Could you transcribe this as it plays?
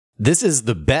This is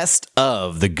the best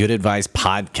of the Good Advice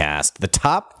podcast, the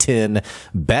top 10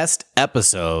 best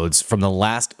episodes from the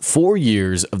last 4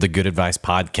 years of the Good Advice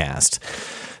podcast.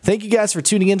 Thank you guys for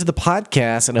tuning into the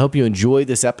podcast, and I hope you enjoyed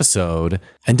this episode.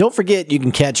 And don't forget, you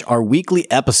can catch our weekly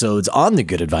episodes on the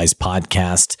Good Advice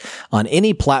podcast on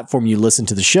any platform you listen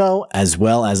to the show, as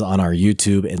well as on our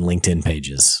YouTube and LinkedIn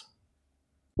pages.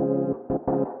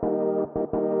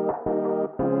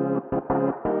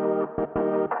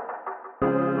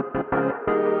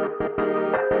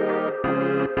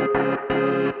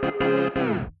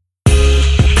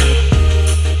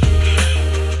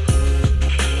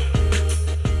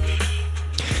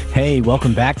 Hey,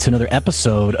 welcome back to another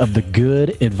episode of the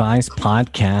Good Advice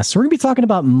podcast. So we're going to be talking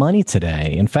about money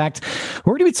today. In fact,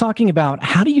 we're going to be talking about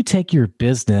how do you take your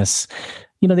business,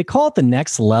 they call it the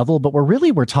next level, but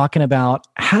we're talking about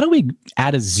how do we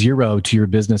add a zero to your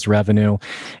business revenue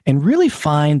and really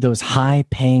find those high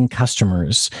paying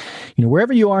customers.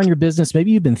 Wherever you are in your business, maybe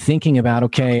you've been thinking about,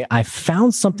 okay, I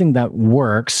found something that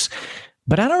works,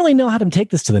 but I don't really know how to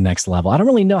take this to the next level. I don't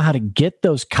really know how to get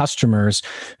those customers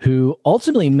who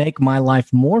ultimately make my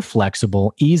life more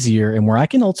flexible, easier, and where I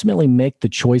can ultimately make the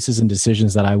choices and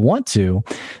decisions that I want to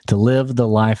live the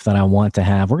life that I want to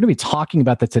have. We're going to be talking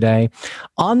about that today.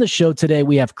 On the show today,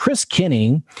 we have Chris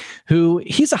Kinney,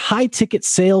 he's a high ticket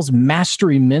sales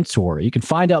mastery mentor. You can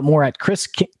find out more at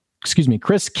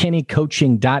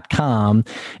chriskinneycoaching.com.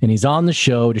 And he's on the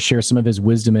show to share some of his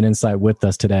wisdom and insight with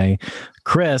us today.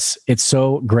 Chris, it's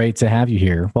so great to have you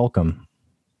here. Welcome.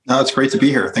 No, it's great to be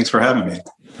here. Thanks for having me.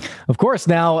 Of course.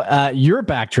 Now, your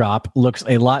backdrop looks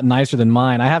a lot nicer than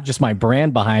mine. I have just my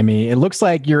brand behind me. It looks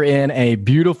like you're in a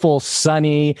beautiful,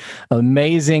 sunny,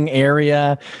 amazing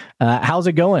area. How's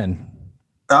it going?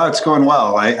 Oh, it's going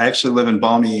well. I actually live in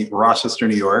balmy Rochester,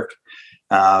 New York.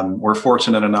 We're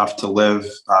fortunate enough to live,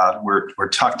 we're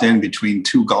tucked in between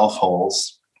two golf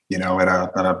holes, at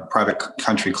a private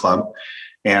country club.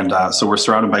 And so we're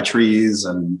surrounded by trees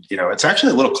and, it's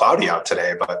actually a little cloudy out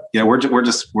today, but,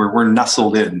 we're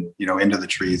nestled in, into the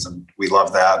trees, and we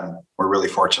love that. And we're really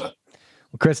fortunate.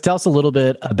 Well, Chris, tell us a little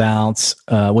bit about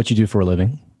what you do for a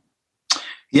living.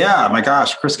 Yeah, my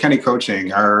gosh, Chris Kinney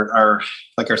Coaching, our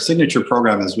signature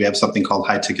program is we have something called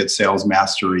High Ticket Sales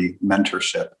Mastery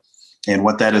Mentorship. And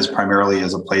what that is primarily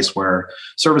is a place where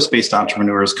service-based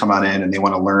entrepreneurs come on in and they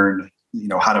want to learn,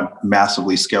 how to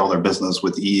massively scale their business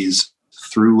with ease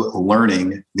through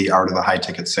learning the art of the high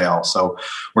ticket sale. So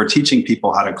we're teaching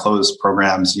people how to close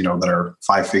programs, that are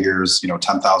 5 figures,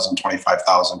 10,000,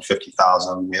 25,000,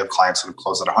 50,000. We have clients that have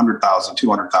closed at 100,000,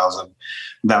 200,000,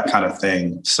 that kind of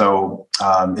thing. So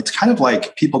it's kind of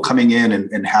like people coming in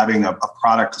and having a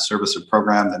product, a service, or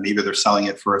program that maybe they're selling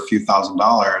it for a few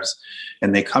 $1,000s.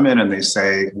 And they come in and they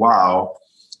say, wow,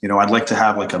 I'd like to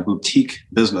have like a boutique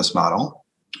business model,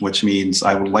 which means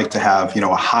I would like to have,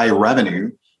 a high revenue,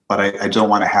 but I don't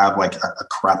want to have like a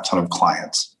crap ton of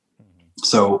clients.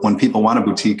 So when people want a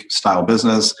boutique style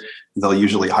business, they'll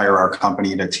usually hire our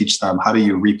company to teach them how do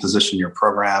you reposition your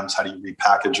programs, how do you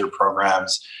repackage your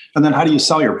programs, and then how do you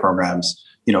sell your programs,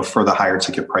 for the higher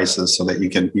ticket prices so that you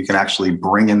can actually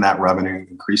bring in that revenue,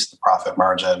 increase the profit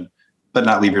margin, but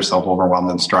not leave yourself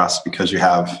overwhelmed and stressed because you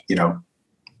have,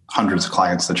 hundreds of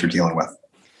clients that you're dealing with.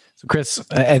 So Chris,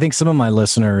 I think some of my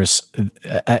listeners,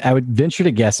 I would venture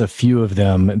to guess a few of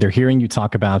them, they're hearing you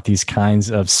talk about these kinds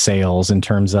of sales in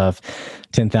terms of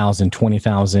 $10,000,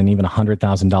 $20,000, even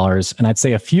 $100,000. And I'd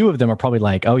say a few of them are probably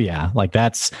like, oh yeah, like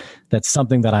that's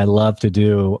something that I love to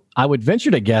do. I would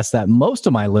venture to guess that most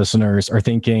of my listeners are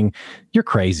thinking, you're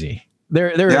crazy. There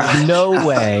is no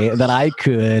way that I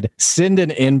could send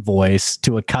an invoice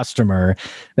to a customer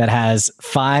that has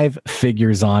 5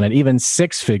 figures on it, even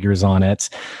 6 figures on it.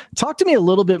 Talk to me a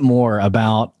little bit more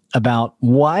about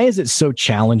why is it so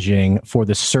challenging for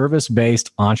the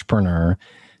service-based entrepreneur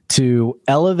to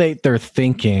elevate their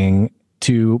thinking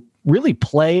to really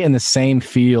play in the same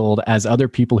field as other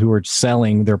people who are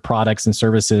selling their products and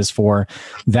services for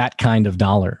that kind of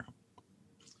dollar?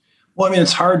 Well,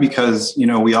 it's hard because,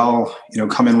 we all,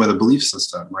 come in with a belief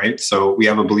system, right? So we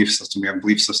have a belief system. We have a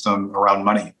belief system around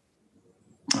money.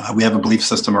 We have a belief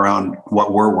system around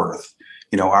what we're worth,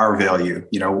 our value.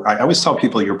 I always tell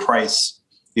people your price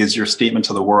is your statement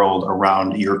to the world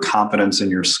around your competence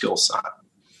and your skill set.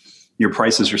 Your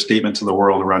price is your statement to the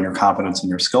world around your competence and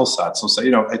your skill set. So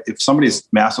say, if somebody's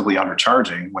massively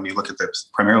undercharging, when you look at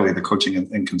primarily the coaching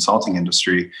and consulting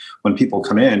industry, when people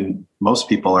come in, most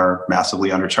people are massively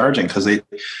undercharging because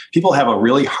people have a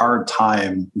really hard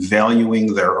time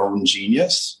valuing their own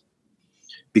genius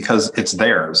because it's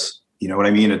theirs. You know what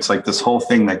I mean? It's like this whole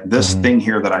thing, like this thing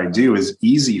here that I do is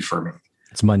easy for me.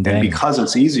 It's mundane. And because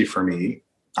it's easy for me,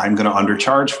 I'm going to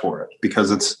undercharge for it because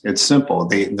it's simple.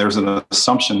 There's an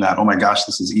assumption that, oh my gosh,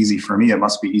 this is easy for me. It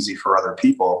must be easy for other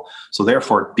people. So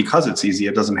therefore, because it's easy,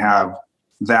 it doesn't have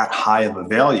that high of a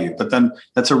value. But then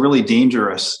that's a really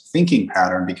dangerous thinking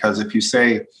pattern, because if you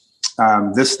say,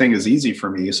 this thing is easy for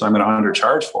me, so I'm going to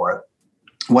undercharge for it.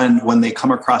 When they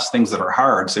come across things that are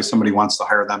hard, say somebody wants to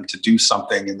hire them to do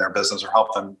something in their business or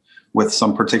help them with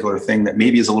some particular thing that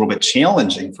maybe is a little bit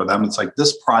challenging for them. It's like,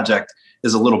 this project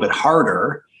is a little bit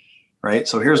harder, right?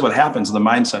 So here's what happens. The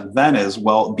mindset then is,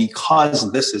 well,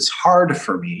 because this is hard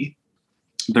for me,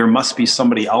 there must be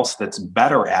somebody else that's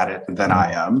better at it than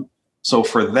I am. So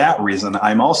for that reason,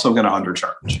 I'm also going to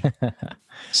undercharge.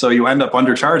 So you end up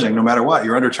undercharging no matter what.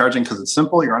 You're undercharging because it's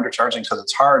simple. You're undercharging because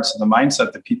it's hard. So the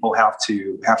mindset that people have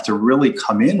to really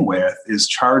come in with is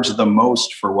charge the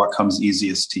most for what comes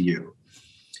easiest to you.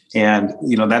 And,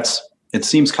 it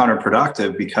seems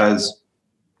counterproductive because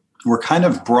we're kind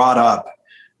of brought up,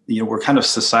 we're kind of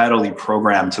societally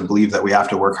programmed to believe that we have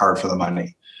to work hard for the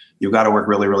money. You've got to work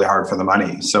really, really hard for the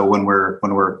money. So when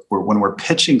we're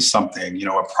pitching something,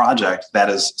 a project that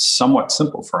is somewhat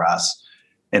simple for us,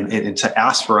 and to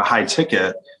ask for a high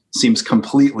ticket seems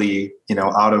completely,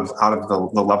 out of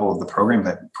the level of the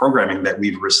programming that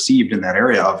we've received in that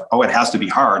area of, oh, it has to be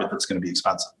hard if it's going to be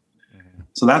expensive.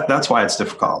 So that's why it's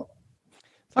difficult.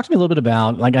 Talk to me a little bit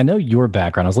about, I know your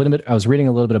background. I was reading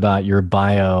a little bit about your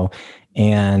bio,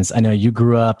 and I know you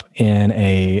grew up in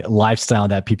a lifestyle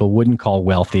that people wouldn't call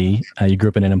wealthy. You grew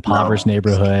up in an impoverished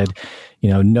neighborhood,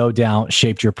 no doubt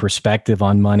shaped your perspective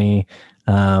on money.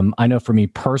 I know for me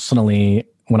personally,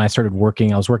 when I started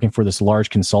working, I was working for this large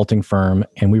consulting firm,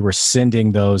 and we were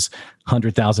sending those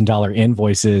 $100,000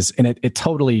 invoices, and it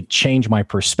totally changed my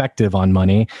perspective on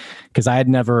money, because I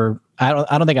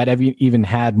don't think I'd ever even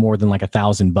had more than like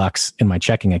 $1,000 in my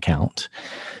checking account.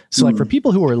 So for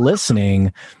people who are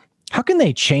listening, how can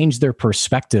they change their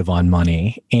perspective on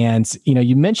money? And,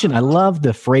 you mentioned, I love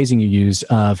the phrasing you use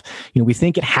of, we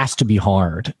think it has to be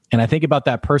hard. And I think about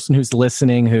that person who's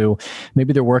listening, who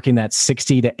maybe they're working that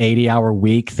 60 to 80 hour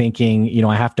week thinking,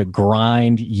 I have to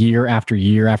grind year after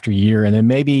year after year. And then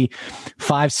maybe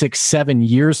 5, 6, 7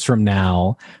 years from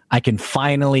now, I can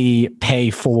finally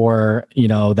pay for,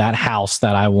 that house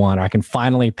that I want, or I can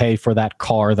finally pay for that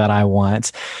car that I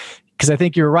want. Because I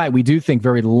think you're right. We do think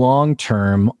very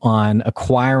long-term on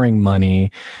acquiring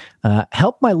money.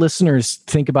 Help my listeners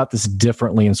think about this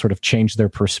differently and sort of change their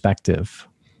perspective.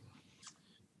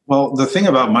 Well, the thing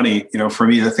about money, for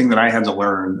me, the thing that I had to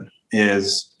learn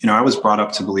is, I was brought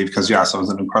up to believe, because yes, I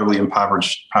was in an incredibly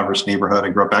impoverished neighborhood. I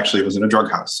grew up, actually, it was in a drug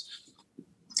house.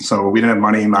 So we didn't have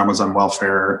money. Mom was on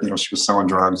welfare. She was selling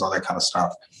drugs, all that kind of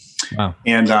stuff. Wow.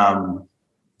 And,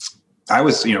 I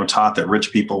was, taught that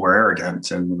rich people were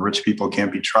arrogant and rich people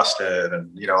can't be trusted.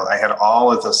 And, I had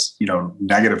all of this,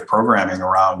 negative programming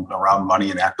around money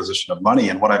and acquisition of money.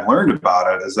 And what I've learned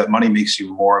about it is that money makes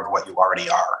you more of what you already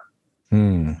are.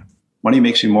 Money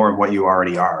makes you more of what you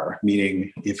already are.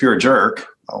 Meaning, if you're a jerk,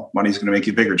 well, money's going to make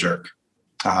you a bigger jerk.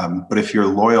 But if you're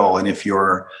loyal and if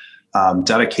you're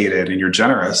dedicated and you're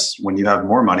generous, when you have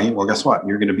more money, well, guess what?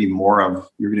 You're going to be more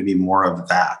of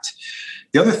that.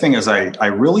 The other thing is I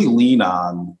really lean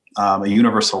on a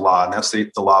universal law, and that's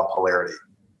the law of polarity.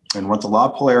 And what the law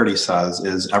of polarity says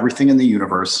is everything in the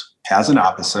universe has an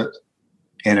opposite,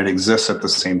 and it exists at the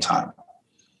same time.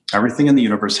 Everything in the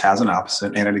universe has an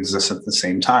opposite, and it exists at the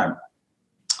same time.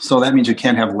 So that means you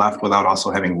can't have left without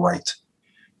also having right.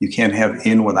 You can't have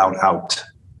in without out.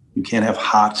 You can't have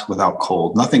hot without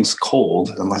cold. Nothing's cold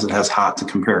unless it has hot to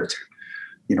compare it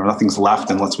to. Nothing's left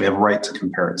unless we have right to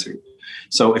compare it to.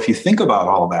 So if you think about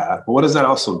all that, what does that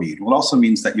also mean? Well, it also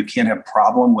means that you can't have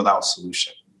problem without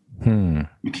solution.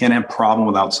 You can't have problem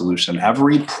without solution.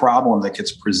 Every problem that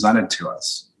gets presented to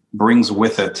us brings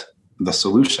with it the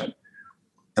solution.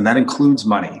 And that includes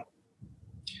money.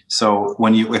 So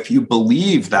if you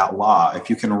believe that law, if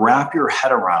you can wrap your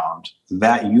head around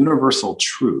that universal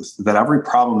truth, that every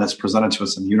problem that's presented to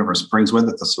us in the universe brings with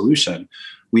it the solution,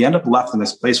 we end up left in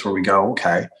this place where we go,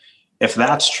 okay, if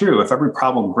that's true, if every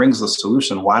problem brings the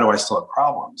solution, why do I still have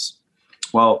problems?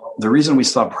 Well, the reason we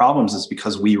still have problems is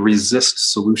because we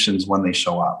resist solutions when they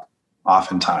show up,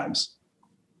 oftentimes,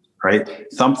 right?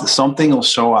 Something will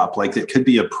show up, like it could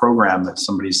be a program that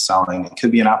somebody's selling. It could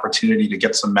be an opportunity to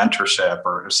get some mentorship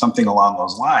or something along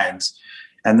those lines.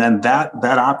 And then that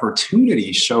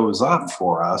opportunity shows up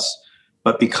for us.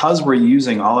 But because we're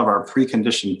using all of our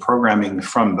preconditioned programming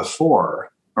from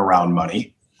before around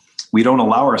money, we don't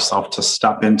allow ourselves to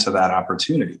step into that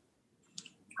opportunity,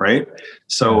 right?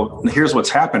 So here's what's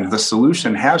happened. The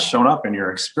solution has shown up in your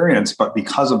experience, but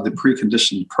because of the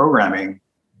preconditioned programming,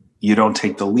 you don't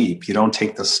take the leap, you don't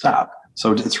take the step.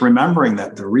 So it's remembering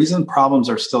that the reason problems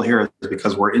are still here is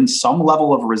because we're in some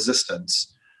level of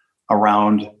resistance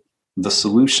around the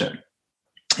solution.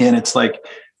 And it's like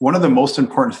one of the most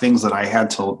important things that I had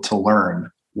to learn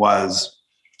was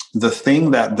the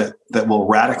thing that will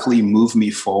radically move me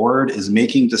forward is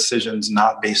making decisions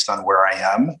not based on where I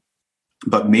am,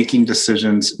 but making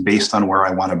decisions based on where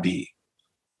I want to be.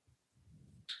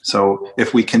 So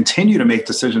if we continue to make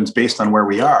decisions based on where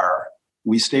we are,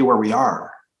 we stay where we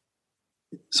are.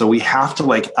 So we have to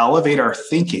like elevate our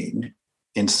thinking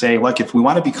and say, like, if we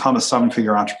want to become a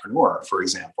 7-figure entrepreneur, for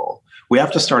example, we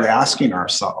have to start asking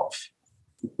ourselves,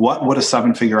 what would a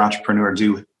 7-figure entrepreneur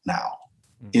do now?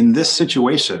 In this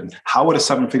situation, how would a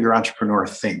 7-figure entrepreneur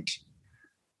think?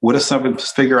 Would a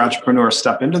 7-figure entrepreneur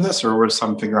step into this, or would a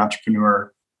 7-figure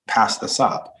entrepreneur pass this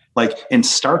up? Like, and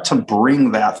start to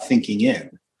bring that thinking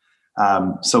in.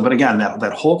 But again,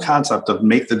 that whole concept of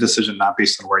make the decision not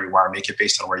based on where you are, make it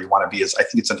based on where you want to be I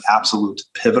think it's an absolute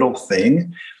pivotal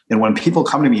thing. And when people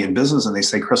come to me in business and they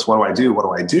say, Chris, what do I do? What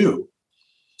do I do?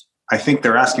 I think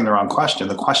they're asking the wrong question.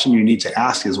 The question you need to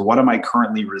ask is, what am I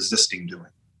currently resisting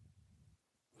doing?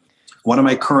 What am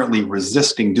I currently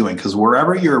resisting doing? Because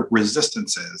wherever your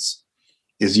resistance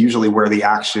is usually where the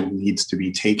action needs to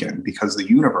be taken, because the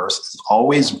universe is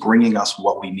always bringing us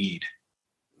what we need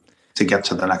to get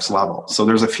to the next level. So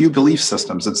there's a few belief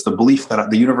systems. It's the belief that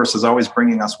the universe is always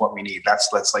bringing us what we need. That's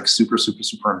like super, super,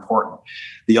 super important.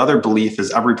 The other belief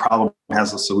is every problem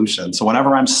has a solution. So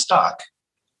whenever I'm stuck,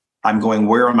 I'm going,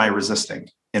 where am I resisting?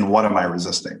 And what am I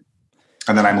resisting?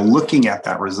 And then I'm looking at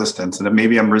that resistance. And then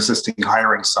maybe I'm resisting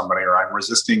hiring somebody, or I'm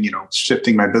resisting,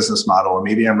 shifting my business model, or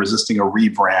maybe I'm resisting a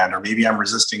rebrand, or maybe I'm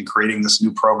resisting creating this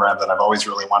new program that I've always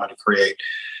really wanted to create.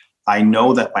 I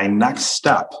know that my next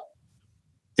step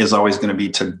is always going to be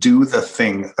to do the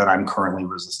thing that I'm currently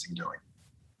resisting doing.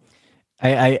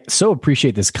 I so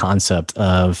appreciate this concept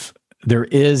of there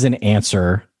is an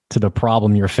answer to the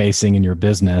problem you're facing in your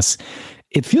business.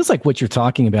 It feels like what you're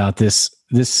talking about, this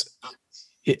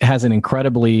it has an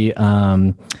incredibly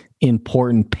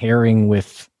important pairing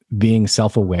with being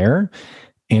self-aware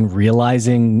and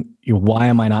realizing, why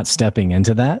am I not stepping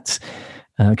into that?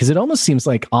 Because it almost seems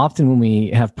like often when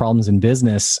we have problems in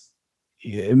business,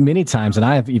 many times, and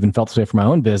I have even felt this way for my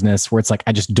own business, where it's like,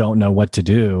 I just don't know what to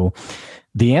do.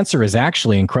 The answer is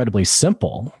actually incredibly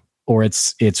simple, or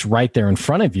it's right there in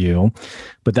front of you.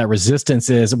 But that resistance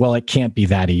is, well, it can't be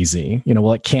that easy.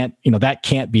 It can't, that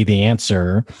can't be the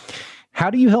answer. How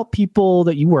do you help people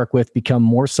that you work with become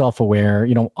more self-aware?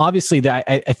 Obviously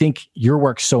I think your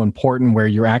work's so important, where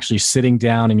you're actually sitting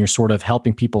down and you're sort of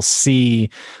helping people see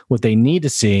what they need to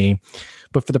see.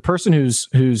 But for the person who's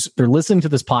they're listening to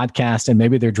this podcast and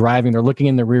maybe they're driving, they're looking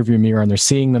in the rearview mirror and they're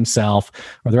seeing themselves,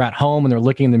 or they're at home and they're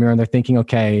looking in the mirror and they're thinking,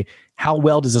 okay, how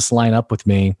well does this line up with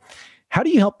me? How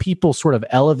do you help people sort of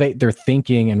elevate their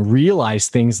thinking and realize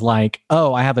things like,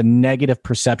 oh, I have a negative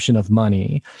perception of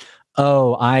money.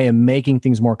 Oh, I am making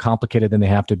things more complicated than they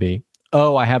have to be.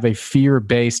 Oh, I have a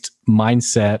fear-based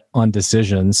mindset on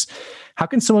decisions. How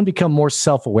can someone become more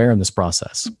self-aware in this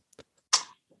process?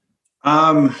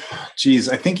 I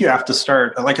think you have to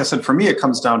start, like I said, for me, it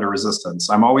comes down to resistance.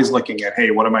 I'm always looking at,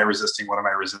 hey, what am I resisting? What am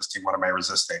I resisting? What am I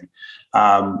resisting?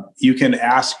 You can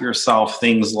ask yourself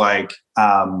things like,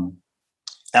 am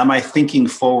I thinking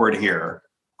forward here?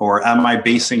 Or am I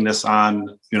basing this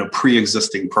on,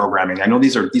 pre-existing programming? I know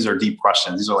these are deep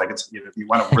questions. These are like, if you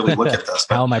want to really look at this.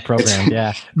 How am I programmed?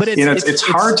 Yeah. But it's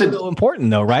hard to... so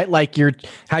important though, right? Like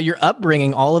how your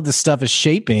upbringing, all of this stuff is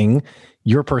shaping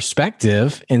your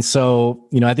perspective. And so,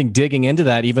 I think digging into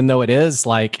that, even though it is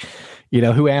like,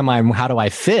 who am I and how do I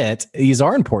fit? These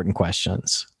are important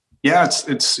questions. Yeah,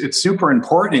 it's super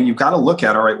important. And you've got to look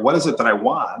at, all right, what is it that I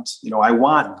want? I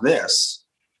want this.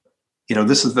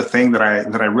 This is the thing that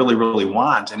I really, really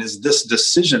want. And is this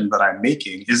decision that I'm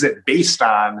making, is it based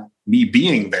on me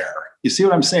being there? You see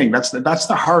what I'm saying? That's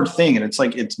the hard thing. And it's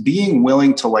like, it's being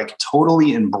willing to like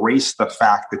totally embrace the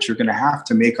fact that you're going to have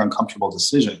to make uncomfortable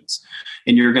decisions,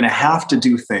 and you're going to have to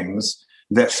do things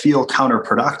that feel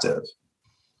counterproductive.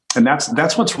 And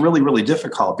that's what's really, really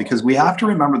difficult, because we have to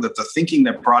remember that the thinking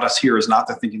that brought us here is not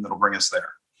the thinking that'll bring us there.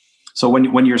 So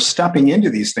when you're stepping into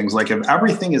these things, like if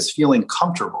everything is feeling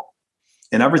comfortable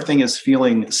and everything is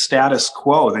feeling status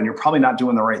quo, then you're probably not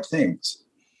doing the right things,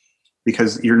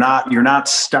 because you're not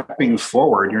stepping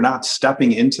forward. You're not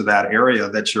stepping into that area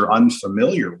that you're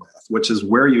unfamiliar with, which is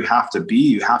where you have to be.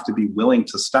 You have to be willing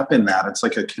to step in that. It's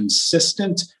like a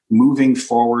consistent moving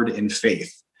forward in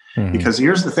faith. Mm-hmm. Because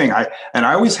here's the thing, I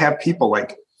always have people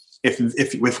like,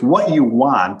 if what you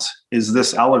want is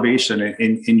this elevation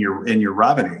in your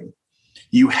revenue,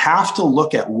 you have to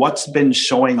look at what's been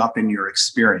showing up in your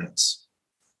experience,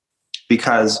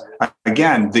 because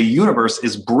again, the universe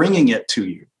is bringing it to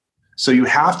you. So you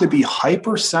have to be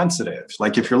hypersensitive.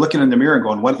 Like if you're looking in the mirror and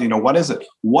going, what is it?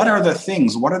 What are the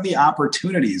things? What are the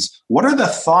opportunities? What are the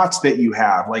thoughts that you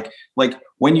have? Like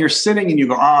when you're sitting and you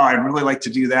go, oh, I'd really like to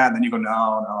do that. And then you go,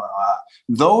 no.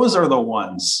 Those are the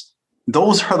ones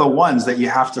that you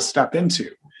have to step into,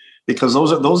 because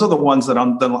those are the ones that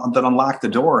unlock the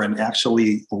door and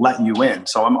actually let you in.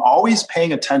 So I'm always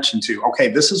paying attention to, okay,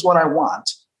 this is what I want.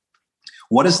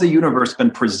 What has the universe been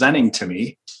presenting to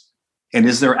me? And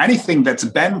is there anything that's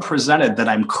been presented that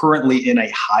I'm currently in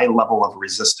a high level of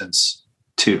resistance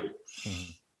to?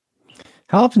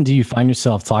 How often do you find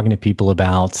yourself talking to people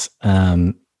about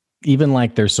even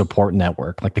like their support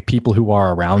network, like the people who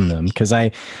are around them? Because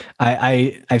I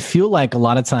feel like a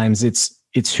lot of times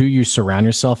it's who you surround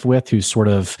yourself with who's sort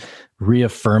of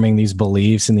reaffirming these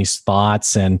beliefs and these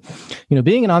thoughts. And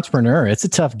being an entrepreneur, it's a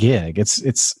tough gig.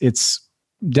 It's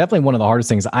definitely one of the hardest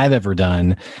things I've ever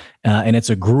done. And it's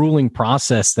a grueling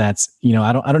process that's,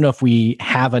 I don't know if we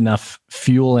have enough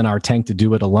fuel in our tank to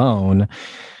do it alone.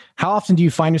 How often do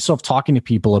you find yourself talking to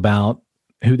people about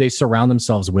who they surround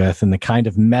themselves with and the kind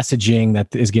of messaging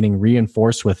that is getting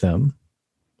reinforced with them?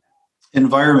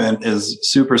 Environment is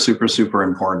super, super, super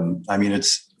important. I mean,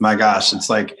 it's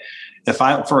like if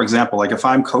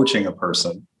I'm coaching a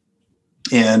person,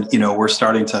 and, we're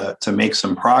starting to make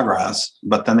some progress,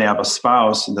 but then they have a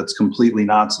spouse that's completely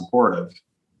not supportive.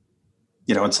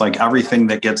 It's like everything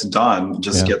that gets done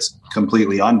just gets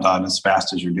completely undone as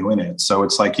fast as you're doing it. So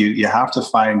it's like you have to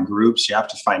find groups, you have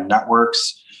to find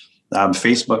networks,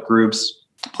 Facebook groups,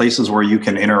 places where you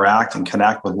can interact and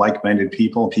connect with like-minded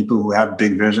people who have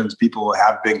big visions, people who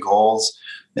have big goals,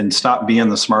 and stop being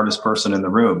the smartest person in the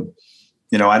room.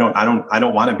 I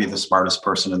don't want to be the smartest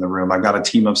person in the room. I've got a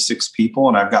team of 6 people,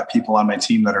 and I've got people on my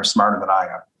team that are smarter than I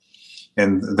am.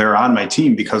 And they're on my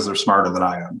team because they're smarter than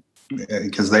I am,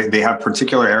 because they have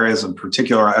particular areas and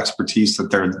particular expertise that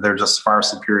they're just far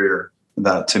superior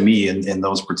to me in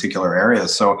those particular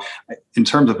areas. So in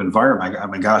terms of environment, oh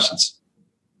my gosh,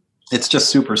 it's just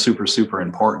super, super, super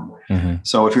important. Mm-hmm.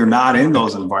 So if you're not in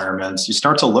those environments, you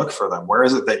start to look for them. Where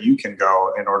is it that you can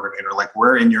go in order to, like,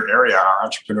 where in your area are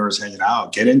entrepreneurs hanging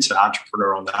out? Get into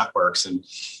entrepreneurial networks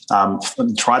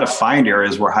and try to find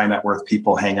areas where high net worth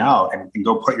people hang out, and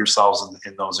go put yourselves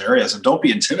in those areas, and don't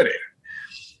be intimidated.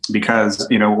 Because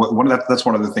that's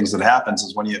one of the things that happens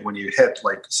is when you hit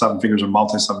like 7 figures or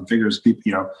multi 7 figures,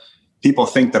 people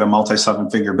think that a multi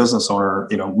 7-figure business owner,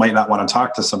 might not want to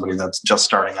talk to somebody that's just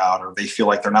starting out, or they feel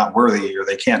like they're not worthy, or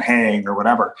they can't hang, or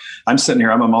whatever. I'm sitting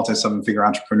here, I'm a multi 7-figure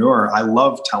entrepreneur. I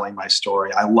love telling my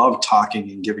story. I love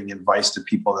talking and giving advice to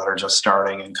people that are just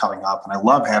starting and coming up. And I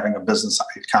love having a business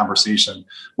conversation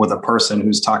with a person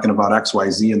who's talking about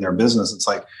XYZ in their business. It's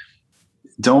like,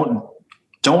 don't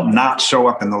not show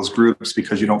up in those groups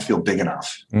because you don't feel big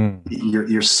enough.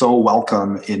 You're so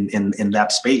welcome in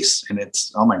that space. And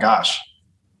it's, oh my gosh.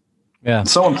 Yeah.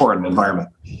 It's so important environment.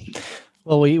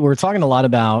 Well, we're talking a lot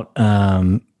about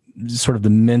sort of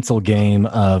the mental game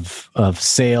of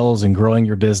sales and growing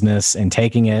your business and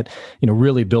taking it,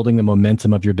 really building the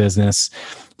momentum of your business.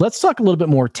 Let's talk a little bit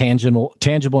more tangible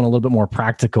and a little bit more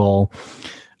practical.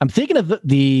 I'm thinking of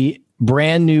the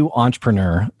brand new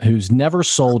entrepreneur who's never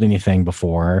sold anything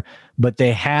before, but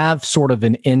they have sort of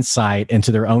an insight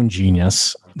into their own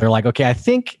genius. They're like, okay, I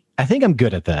think I'm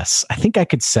good at this. I think I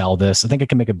could sell this. I think I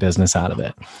can make a business out of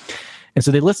it. And so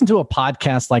they listen to a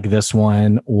podcast like this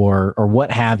one or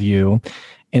what have you,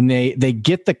 and they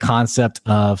get the concept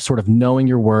of sort of knowing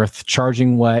your worth,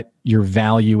 charging what your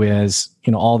value is,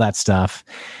 all that stuff.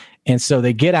 And so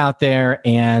they get out there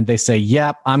and they say,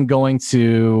 yep, I'm going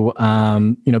to,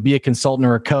 be a consultant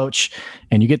or a coach.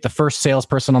 And you get the first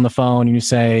salesperson on the phone and you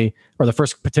say, or the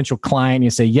first potential client, and you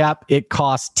say, yep, it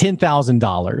costs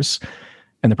 $10,000.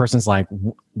 And the person's like,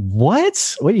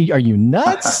 what? Are you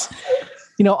nuts?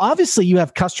 Obviously you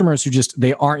have customers who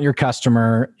they aren't your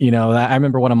customer. I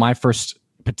remember one of my first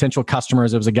potential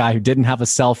customers, it was a guy who didn't have a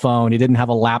cell phone. He didn't have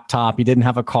a laptop. He didn't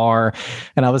have a car.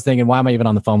 And I was thinking, why am I even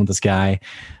on the phone with this guy?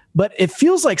 But it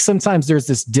feels like sometimes there's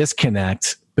this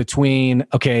disconnect between,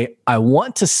 okay, I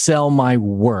want to sell my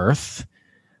worth,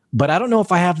 but I don't know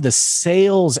if I have the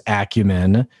sales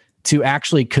acumen to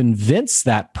actually convince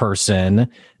that person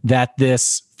that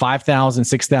this $5,000,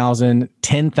 $6,000,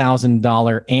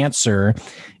 $10,000 answer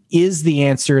is the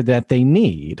answer that they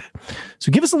need.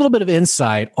 So give us a little bit of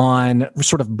insight on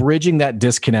sort of bridging that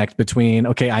disconnect between,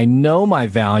 okay, I know my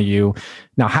value.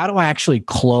 Now, how do I actually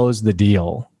close the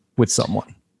deal with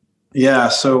someone? Yeah.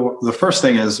 So the first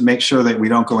thing is make sure that we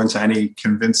don't go into any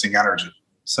convincing energy.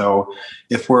 So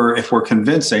if we're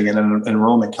convincing in an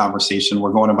enrollment conversation,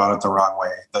 we're going about it the wrong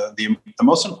way. The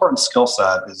most important skill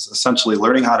set is essentially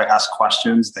learning how to ask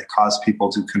questions that cause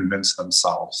people to convince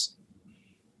themselves.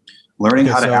 Learning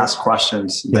how to ask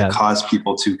questions that cause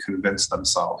people to convince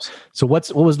themselves. So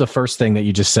what was the first thing that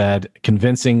you just said?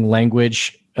 Convincing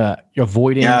language,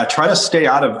 avoiding. Yeah, try to stay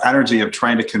out of energy of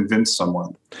trying to convince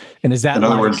someone. And is that, in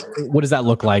other words, what does that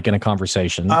look like in a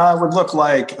conversation? It would look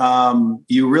like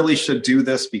you really should do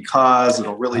this because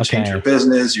it'll really change your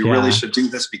business. You really should do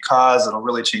this because it'll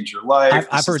really change your life.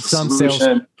 I've heard some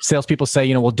salespeople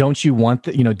say, well, don't you want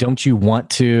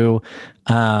to,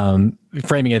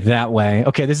 framing it that way.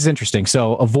 Okay, this is interesting.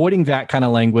 So avoiding that kind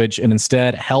of language and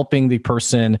instead helping the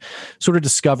person sort of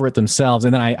discover it themselves.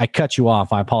 And then I cut you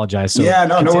off. I apologize. So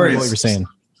no worries. What you're saying.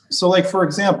 So like, for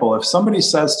example, if somebody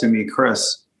says to me,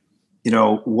 Chris,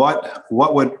 what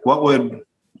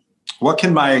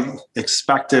can my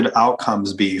expected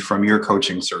outcomes be from your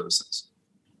coaching services?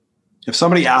 If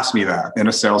somebody asked me that in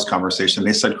a sales conversation,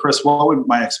 they said, Chris, what would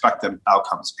my expected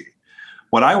outcomes be?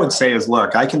 What I would say is,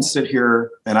 look, I can sit here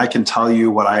and I can tell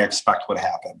you what I expect would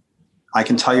happen. I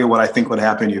can tell you what I think would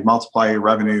happen. You'd multiply your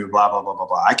revenue, blah, blah, blah, blah,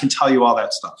 blah. I can tell you all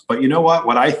that stuff. But you know what?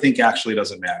 What I think actually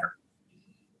doesn't matter.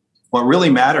 What really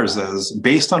matters is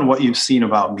based on what you've seen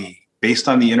about me, based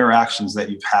on the interactions that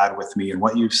you've had with me and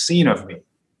what you've seen of me.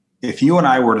 If you and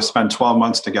I were to spend 12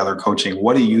 months together coaching,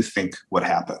 what do you think would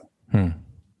happen?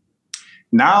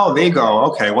 Now they go,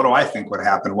 okay, what do I think would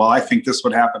happen? Well, I think this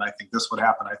would happen. I think this would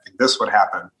happen. I think this would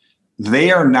happen.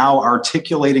 They are now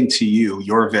articulating to you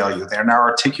your value. They're now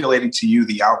articulating to you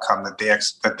the outcome that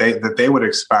they would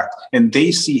expect, and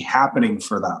they see happening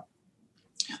for them.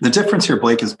 The difference here,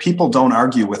 Blake, is people don't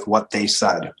argue with what they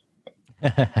said.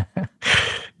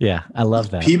 Yeah, I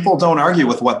love that. People don't argue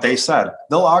with what they said.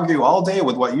 They'll argue all day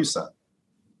with what you said,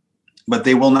 but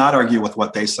they will not argue with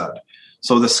what they said.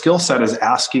 So the skill set is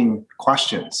asking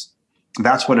questions.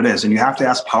 That's what it is. And you have to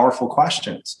ask powerful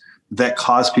questions that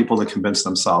cause people to convince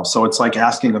themselves. So it's like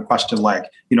asking a question like,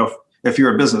 if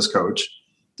you're a business coach,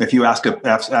 if you ask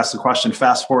the question,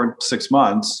 fast forward 6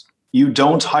 months, you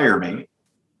don't hire me.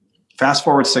 Fast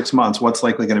forward 6 months, what's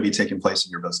likely going to be taking place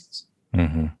in your business?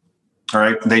 Mm-hmm. All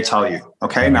right. They tell you,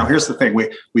 okay, now here's the thing.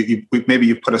 We maybe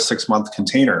you put a 6-month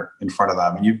container in front of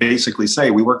them and you basically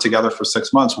say, we work together for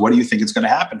 6 months. What do you think is going to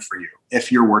happen for you?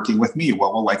 If you're working with me,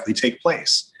 what will likely take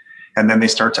place? And then they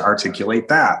start to articulate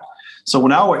that. So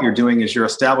now what you're doing is you're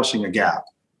establishing a gap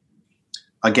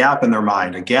in their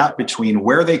mind, a gap between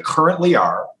where they currently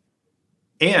are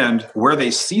and where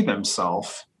they see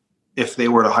themselves if they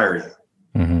were to hire you.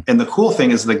 Mm-hmm. And the cool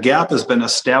thing is the gap has been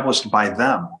established by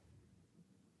them.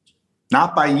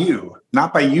 Not by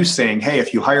you saying, hey,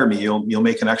 if you hire me, you'll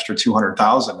make an extra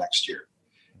 $200,000 next year.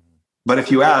 But if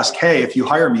you ask, hey, if you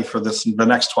hire me for the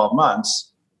next 12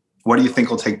 months, what do you think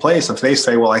will take place? If they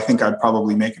say, well, I think I'd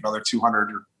probably make another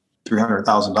 $200,000 or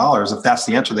 $300,000, if that's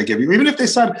the answer they give you, even if they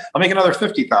said, I'll make another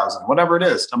 $50,000, whatever it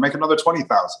is, I'll make another $20,000.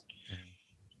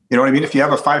 You know what I mean? If you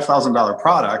have a $5,000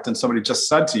 product and somebody just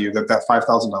said to you that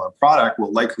 $5,000 product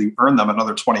will likely earn them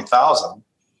another $20,000,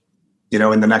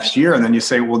 in the next year. And then you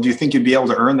say, well, do you think you'd be able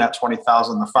to earn that $20,000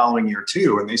 the following year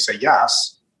too? And they say,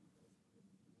 yes.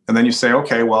 And then you say,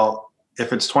 okay, well,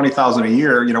 if it's $20,000 a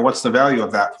year, what's the value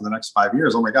of that for the next 5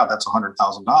 years? Oh my God, that's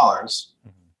 $100,000.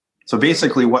 So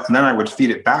basically and then I would feed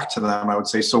it back to them. I would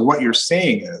say, so what you're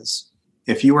saying is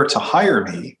if you were to hire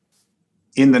me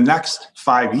in the next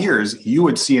 5 years, you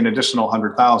would see an additional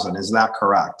 100,000. Is that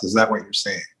correct? Is that what you're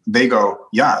saying? They go,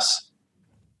 yes.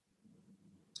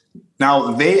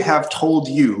 Now, they have told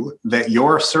you that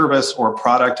your service or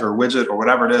product or widget or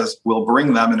whatever it is will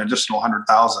bring them an additional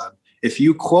 100,000. If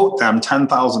you quote them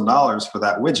 $10,000 for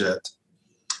that widget,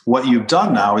 what you've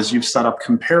done now is you've set up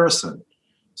comparison.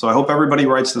 So I hope everybody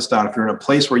writes this down. If you're in a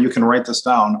place where you can write this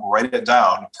down, write it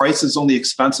down. Price is only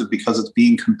expensive because it's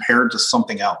being compared to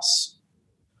something else.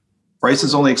 Price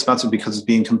is only expensive because it's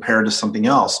being compared to something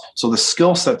else. So the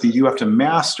skill set that you have to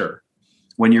master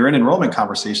when you're in enrollment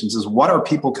conversations is, what are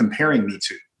people comparing me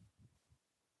to?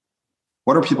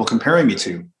 What are people comparing me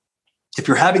to? If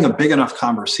you're having a big enough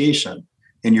conversation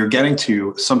and you're getting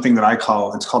to something that it's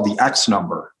called the X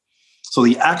number. So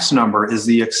the X number is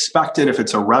the expected, if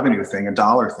it's a revenue thing, a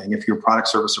dollar thing, if your product,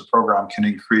 service, or program can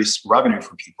increase revenue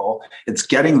for people, it's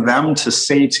getting them to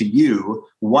say to you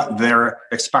what their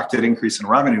expected increase in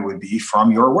revenue would be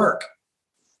from your work.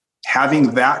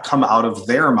 Having that come out of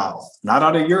their mouth, not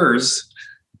out of yours,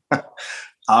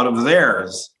 out of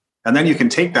theirs. And then you can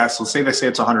take that. So say they say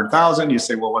it's 100,000. You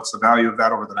say, well, what's the value of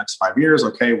that over the next 5 years?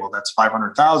 Okay, well, that's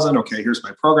 500,000. Okay, here's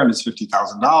my program. It's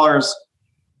 $50,000.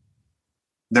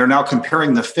 they're now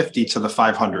comparing the 50 to the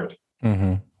 500.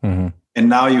 And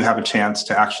now you have a chance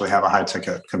to actually have a high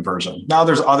ticket conversion. Now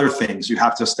there's other things. You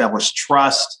have to establish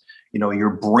trust. Your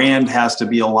brand has to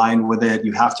be aligned with it.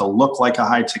 You have to look like a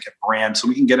high ticket brand. So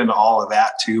we can get into all of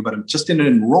that too. But just in an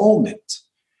enrollment,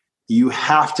 you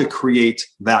have to create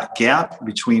that gap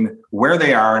between where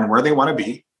they are and where they want to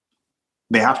be.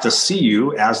 They have to see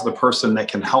you as the person that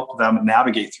can help them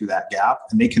navigate through that gap.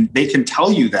 And they can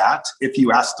tell you that if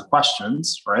you ask the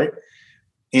questions, right?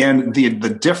 And the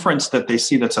difference that they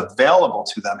see that's available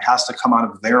to them has to come out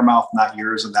of their mouth, not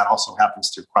yours. And that also happens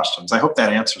through questions. I hope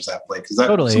that answers that, Blake. Is that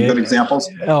totally some good examples?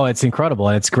 Oh, it's incredible.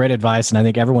 And it's great advice. And I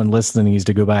think everyone listening needs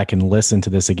to go back and listen to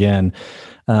this again.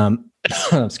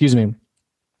 Excuse me.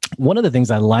 One of the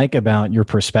things I like about your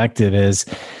perspective is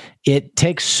it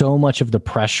takes so much of the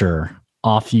pressure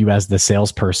off you as the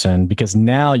salesperson, because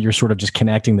now you're sort of just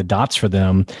connecting the dots for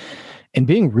them and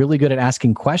being really good at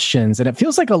asking questions. And it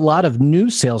feels like a lot of new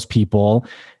salespeople,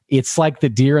 it's like the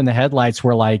deer in the headlights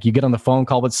where like you get on the phone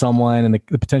call with someone and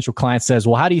the potential client says,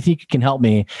 well, how do you think you can help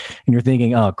me? And you're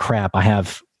thinking, oh crap, I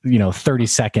have 30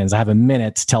 seconds. I have a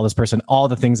minute to tell this person all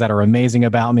the things that are amazing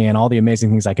about me and all the amazing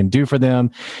things I can do for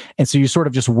them. And so you sort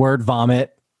of just word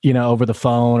vomit, over the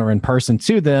phone or in person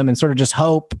to them and sort of just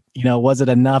hope, was it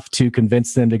enough to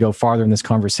convince them to go farther in this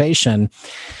conversation?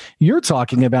 You're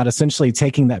talking about essentially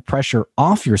taking that pressure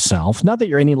off yourself, not that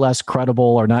you're any less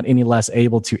credible or not any less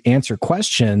able to answer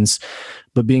questions,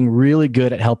 but being really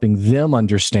good at helping them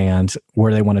understand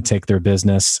where they want to take their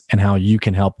business and how you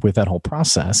can help with that whole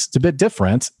process. It's a bit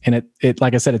different. And it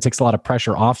like I said, it takes a lot of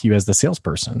pressure off you as the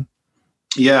salesperson.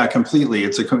 Yeah, completely.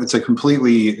 It's a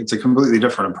completely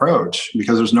different approach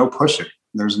because there's no pushing.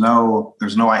 There's no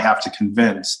I have to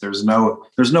convince. There's no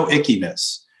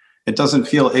ickiness. It doesn't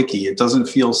feel icky. It doesn't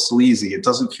feel sleazy. It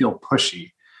doesn't feel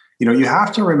pushy. You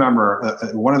have to remember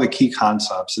one of the key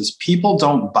concepts is people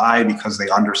don't buy because they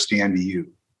understand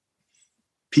you.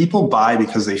 People buy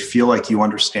because they feel like you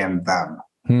understand them.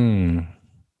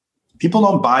 People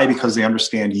don't buy because they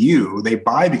understand you. They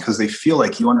buy because they feel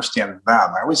like you understand them.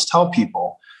 I always tell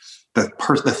people that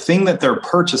the thing that they're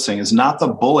purchasing is not the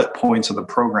bullet points of the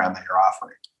program that you're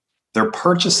offering. They're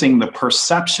purchasing the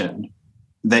perception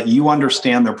that you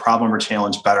understand their problem or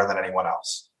challenge better than anyone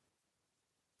else.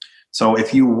 So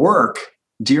if you work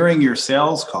during your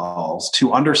sales calls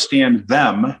to understand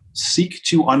them, seek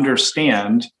to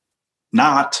understand,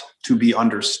 not to be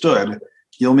understood,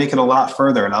 you'll make it a lot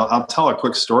further. And I'll tell a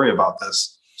quick story about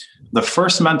this. The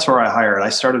first mentor I hired, I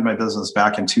started my business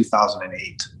back in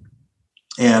 2008.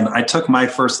 And I took my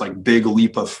first big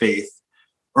leap of faith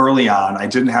early on. I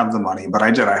didn't have the money, but I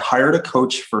did. I hired a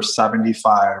coach for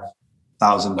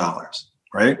 $75,000,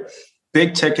 right?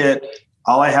 Big ticket.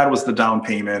 All I had was the down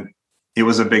payment. It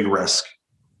was a big risk,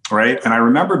 right? And I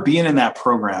remember being in that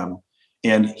program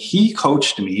and he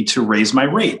coached me to raise my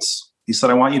rates. He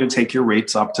said, I want you to take your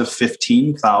rates up to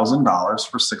 $15,000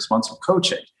 for 6 months of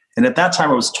coaching. And at that time,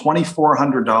 it was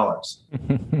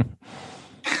 $2,400.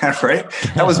 Right?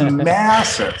 That was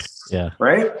massive. Yeah.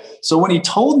 Right? So when he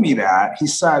told me that, he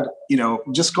said,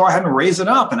 just go ahead and raise it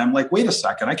up. And I'm like, wait a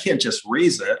second, I can't just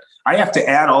raise it. I have to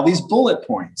add all these bullet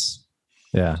points.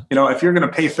 Yeah. If you're going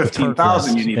to pay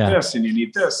 $15,000, you need this and you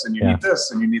need this and you need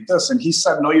this and you need this. And he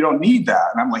said, no, you don't need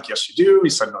that. And I'm like, yes, you do. He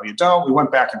said, no, you don't. We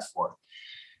went back and forth.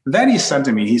 Then he said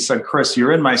to me, he said, Chris,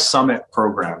 you're in my Summit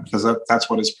program, because that's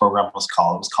what his program was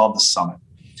called. It was called the Summit.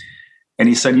 And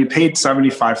he said, you paid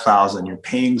 $75,000. You're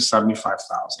paying $75,000.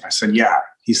 I said, yeah.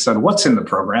 He said, what's in the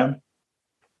program?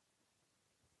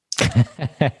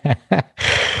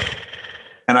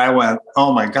 And I went,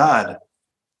 oh my God,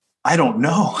 I don't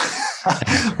know.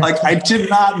 I did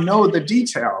not know the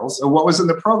details of what was in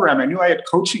the program. I knew I had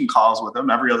coaching calls with him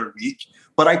every other week,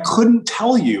 but I couldn't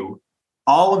tell you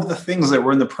all of the things that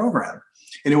were in the program.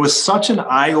 And it was such an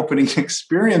eye-opening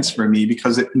experience for me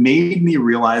because it made me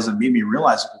realize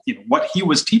what he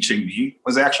was teaching me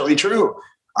was actually true.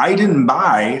 I didn't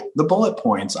buy the bullet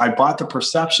points. I bought the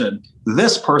perception.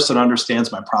 This person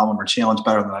understands my problem or challenge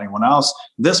better than anyone else.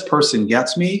 This person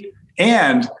gets me.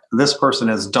 And this person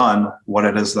has done what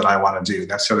it is that I want to do.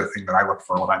 That's the other thing that I look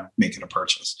for when I'm making a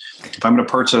purchase. If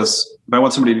I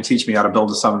want somebody to teach me how to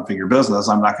build a 7-figure business,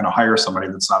 I'm not going to hire somebody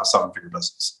that's not a 7-figure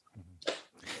business.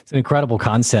 It's an incredible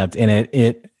concept.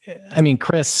 And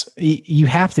Chris, you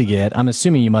have to I'm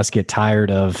assuming you must get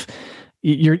tired of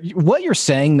what you're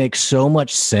saying makes so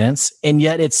much sense. And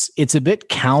yet it's a bit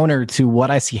counter to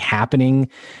what I see happening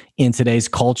in today's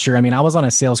culture. I was on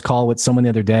a sales call with someone the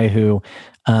other day who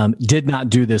did not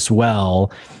do this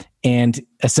well. And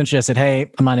essentially I said,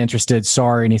 hey, I'm not interested.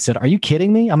 Sorry. And he said, are you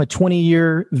kidding me? I'm a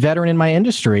 20-year veteran in my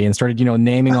industry, and started,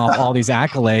 naming off all these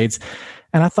accolades.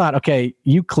 And I thought, okay,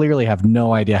 you clearly have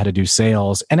no idea how to do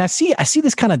sales. And I see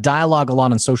this kind of dialogue a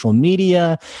lot on social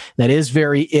media that is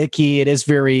very icky. It is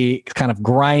very kind of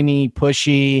grimy,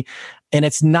 pushy. And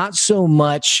it's not so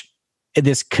much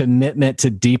this commitment to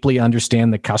deeply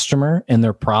understand the customer and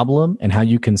their problem and how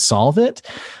you can solve it,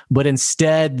 but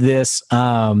instead this,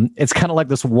 it's kind of like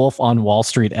this Wolf on Wall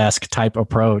Street-esque type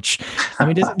approach. I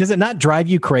mean, does it not drive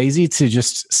you crazy to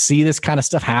just see this kind of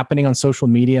stuff happening on social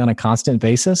media on a constant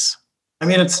basis? I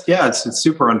mean, it's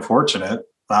super unfortunate.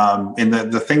 And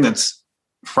the thing that's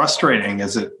frustrating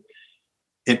is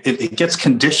it gets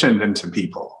conditioned into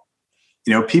people.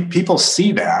 People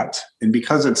see that, and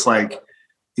because it's like,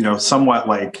 somewhat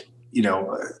like,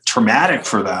 traumatic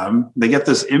for them, they get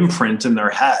this imprint in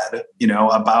their head,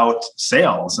 about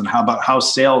sales and how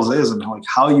sales is, and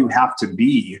how you have to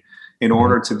be in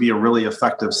order to be a really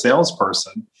effective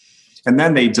salesperson. And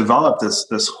then they develop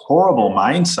this horrible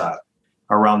mindset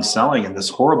around selling and this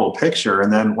horrible picture.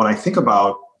 And then when I think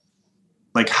about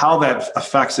like how that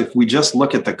affects, if we just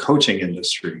look at the coaching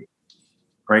industry,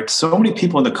 right? So many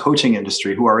people in the coaching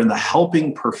industry who are in the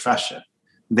helping profession,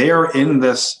 they are in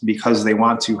this because they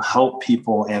want to help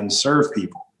people and serve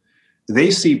people.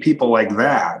 They see people like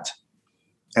that,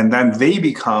 and then they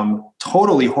become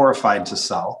totally horrified to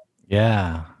sell.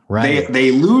 Yeah, right.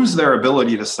 They lose their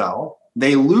ability to sell.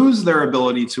 They lose their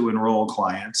ability to enroll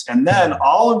clients. And then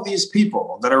all of these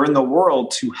people that are in the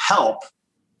world to help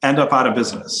end up out of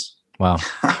business. Wow.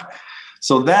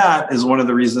 So that is one of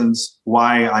the reasons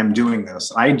why I'm doing this.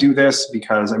 I do this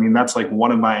because, that's like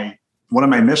one of my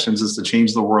missions is to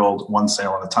change the world one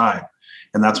sale at a time.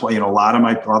 And that's why, a lot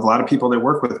of people that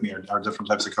work with me are different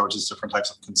types of coaches, different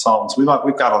types of consultants. We've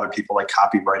got other people like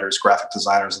copywriters, graphic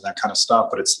designers, and that kind of stuff,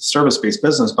 but it's a service-based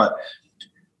business. But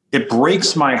it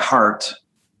breaks my heart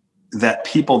that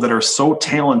people that are so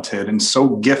talented and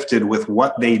so gifted with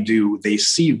what they do, they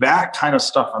see that kind of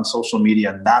stuff on social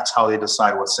media, and that's how they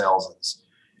decide what sales is.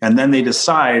 And then they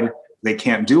decide they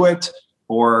can't do it,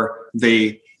 or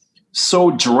they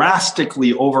so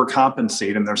drastically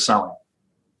overcompensate in their selling.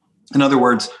 In other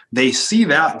words, they see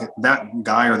that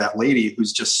guy or that lady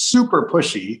who's just super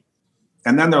pushy,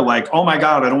 and then they're like, oh my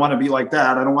God, I don't want to be like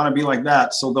that. I don't want to be like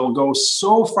that. So they'll go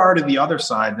so far to the other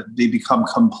side that they become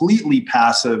completely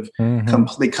passive,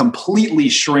 they completely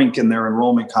shrink in their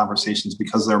enrollment conversations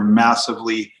because they're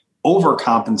massively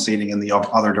overcompensating in the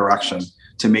other direction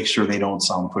to make sure they don't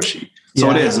sound pushy.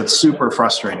 So it's super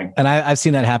frustrating. And I've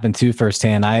seen that happen too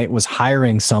firsthand. I was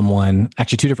hiring someone,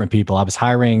 actually two different people. I was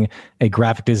hiring a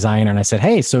graphic designer, and I said,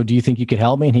 hey, so do you think you could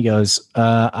help me? And he goes,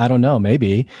 I don't know,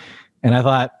 maybe. And I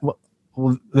thought,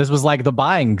 well, this was like the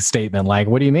buying statement. Like,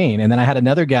 what do you mean? And then I had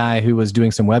another guy who was doing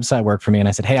some website work for me, and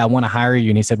I said, hey, I want to hire you.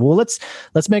 And he said, well, let's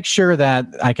make sure that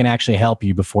I can actually help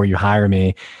you before you hire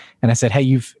me. And I said, hey,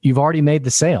 you've already made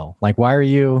the sale. Like, why are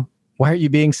you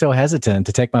being so hesitant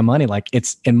to take my money? Like,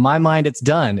 it's in my mind, it's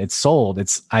done. It's sold.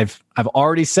 I've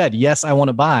already said, yes, I want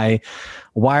to buy.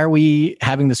 Why are we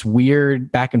having this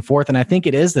weird back and forth? And I think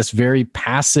it is this very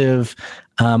passive,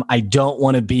 I don't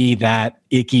want to be that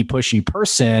icky, pushy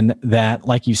person that,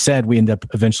 like you said, we end up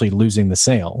eventually losing the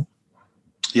sale.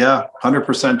 Yeah,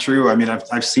 100% true.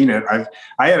 I've seen it.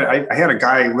 I had a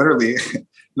guy literally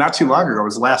not too long ago, it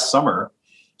was last summer.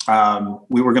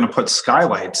 We were going to put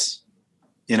skylights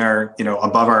in our,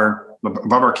 above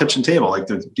our kitchen table, like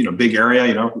the, big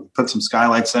area, put some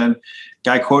skylights in.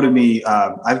 Guy quoted me,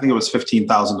 I think it was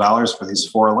 $15,000 for these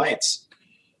 4 lights.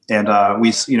 And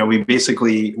we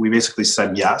basically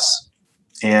said yes.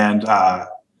 And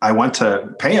I went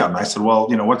to pay him. I said, well,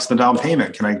 what's the down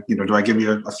payment? Can I, do I give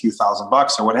you a few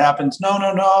 $1,000 or what happens?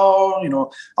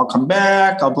 No. I'll come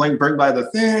back. I'll bring by the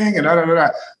thing.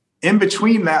 And in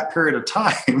between that period of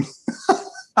time,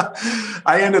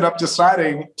 I ended up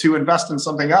deciding to invest in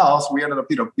something else. We ended up,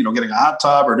 getting a hot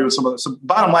tub or doing some other. So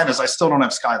bottom line is I still don't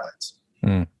have skylights.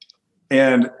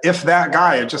 And if that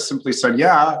guy had just simply said,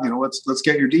 yeah, let's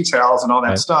get your details and all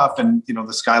that stuff. And,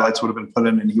 the skylights would have been put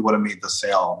in and he would have made the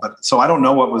sale. But so I don't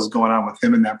know what was going on with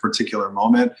him in that particular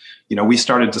moment. We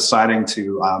started deciding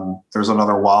to, there's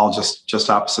another wall just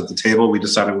opposite the table. We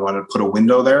decided we wanted to put a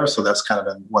window there. So that's kind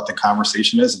of what the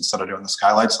conversation is. Instead of doing the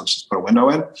skylights, let's just put a window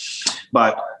in.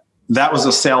 But that was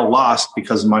a sale lost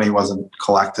because money wasn't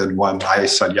collected when I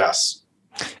said yes.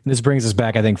 And this brings us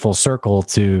back, I think, full circle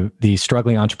to the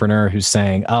struggling entrepreneur who's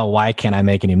saying, oh, why can't I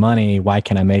make any money? Why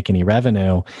can't I make any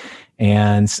revenue?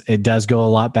 And it does go a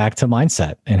lot back to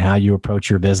mindset and how you approach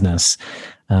your business.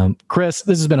 Chris,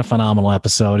 this has been a phenomenal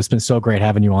episode. It's been so great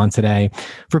having you on today.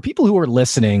 For people who are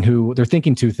listening, who they're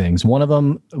thinking two things.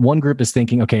 One group is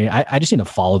thinking, okay, I just need to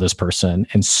follow this person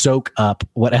and soak up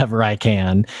whatever I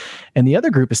can. And the other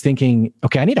group is thinking,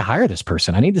 okay, I need to hire this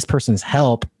person. I need this person's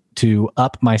help to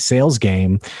up my sales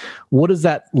game. What does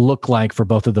that look like for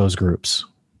both of those groups?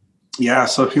 Yeah.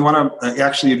 So if you want to,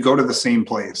 actually, you'd go to the same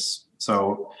place.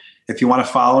 So if you want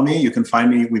to follow me, you can find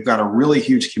me. We've got a really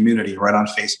huge community right on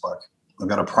Facebook. I've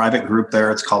got a private group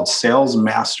there. It's called Sales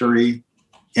Mastery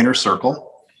Inner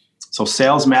Circle. So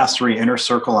Sales Mastery Inner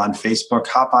Circle on Facebook.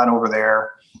 Hop on over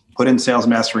there, put in Sales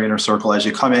Mastery Inner Circle. As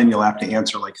you come in, you'll have to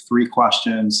answer like 3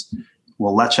 questions.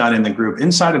 We'll let you out in the group.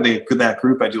 Inside of that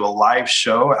group, I do a live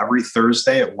show every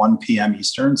Thursday at 1 p.m.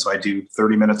 Eastern. So I do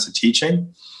 30 minutes of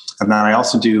teaching. And then I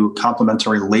also do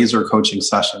complimentary laser coaching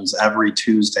sessions every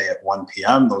Tuesday at 1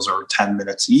 p.m. Those are 10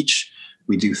 minutes each.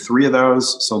 We do 3 of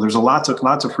those. So there's lots of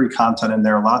free content in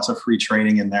there, lots of free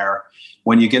training in there.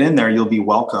 When you get in there, you'll be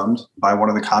welcomed by one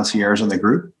of the concierge in the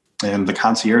group. And the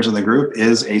concierge in the group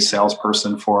is a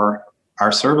salesperson for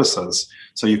our services.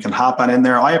 So you can hop on in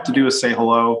there. All you have to do is say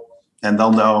hello, and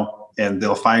they'll know, and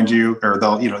they'll find you, or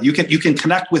you can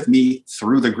connect with me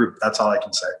through the group. That's all I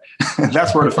can say.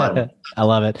 That's where to find me. I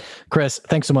love it. Chris,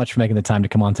 thanks so much for making the time to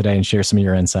come on today and share some of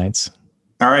your insights.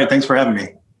 All right. Thanks for having me.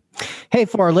 Hey,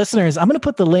 for our listeners, I'm going to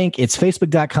put the link. It's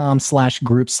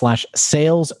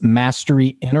facebook.com/group/sales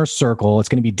mastery inner circle. It's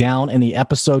going to be down in the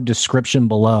episode description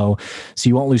below, so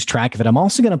you won't lose track of it. I'm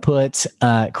also going to put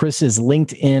Chris's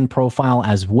LinkedIn profile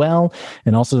as well,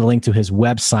 and also the link to his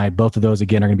website. Both of those,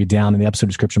 again, are going to be down in the episode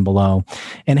description below.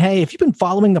 And hey, if you've been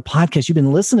following the podcast, you've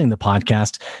been listening to the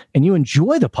podcast, and you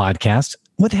enjoy the podcast,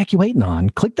 what the heck are you waiting on?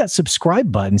 Click that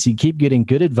subscribe button so you keep getting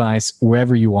good advice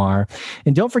wherever you are.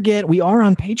 And don't forget, we are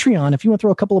on Patreon. If you want to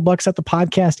throw a couple of bucks at the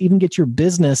podcast, even get your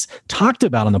business talked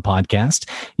about on the podcast,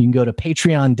 you can go to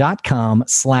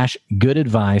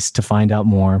patreon.com/goodadvice to find out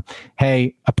more.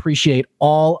 Hey, appreciate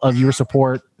all of your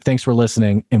support. Thanks for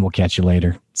listening, and we'll catch you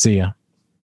later. See ya.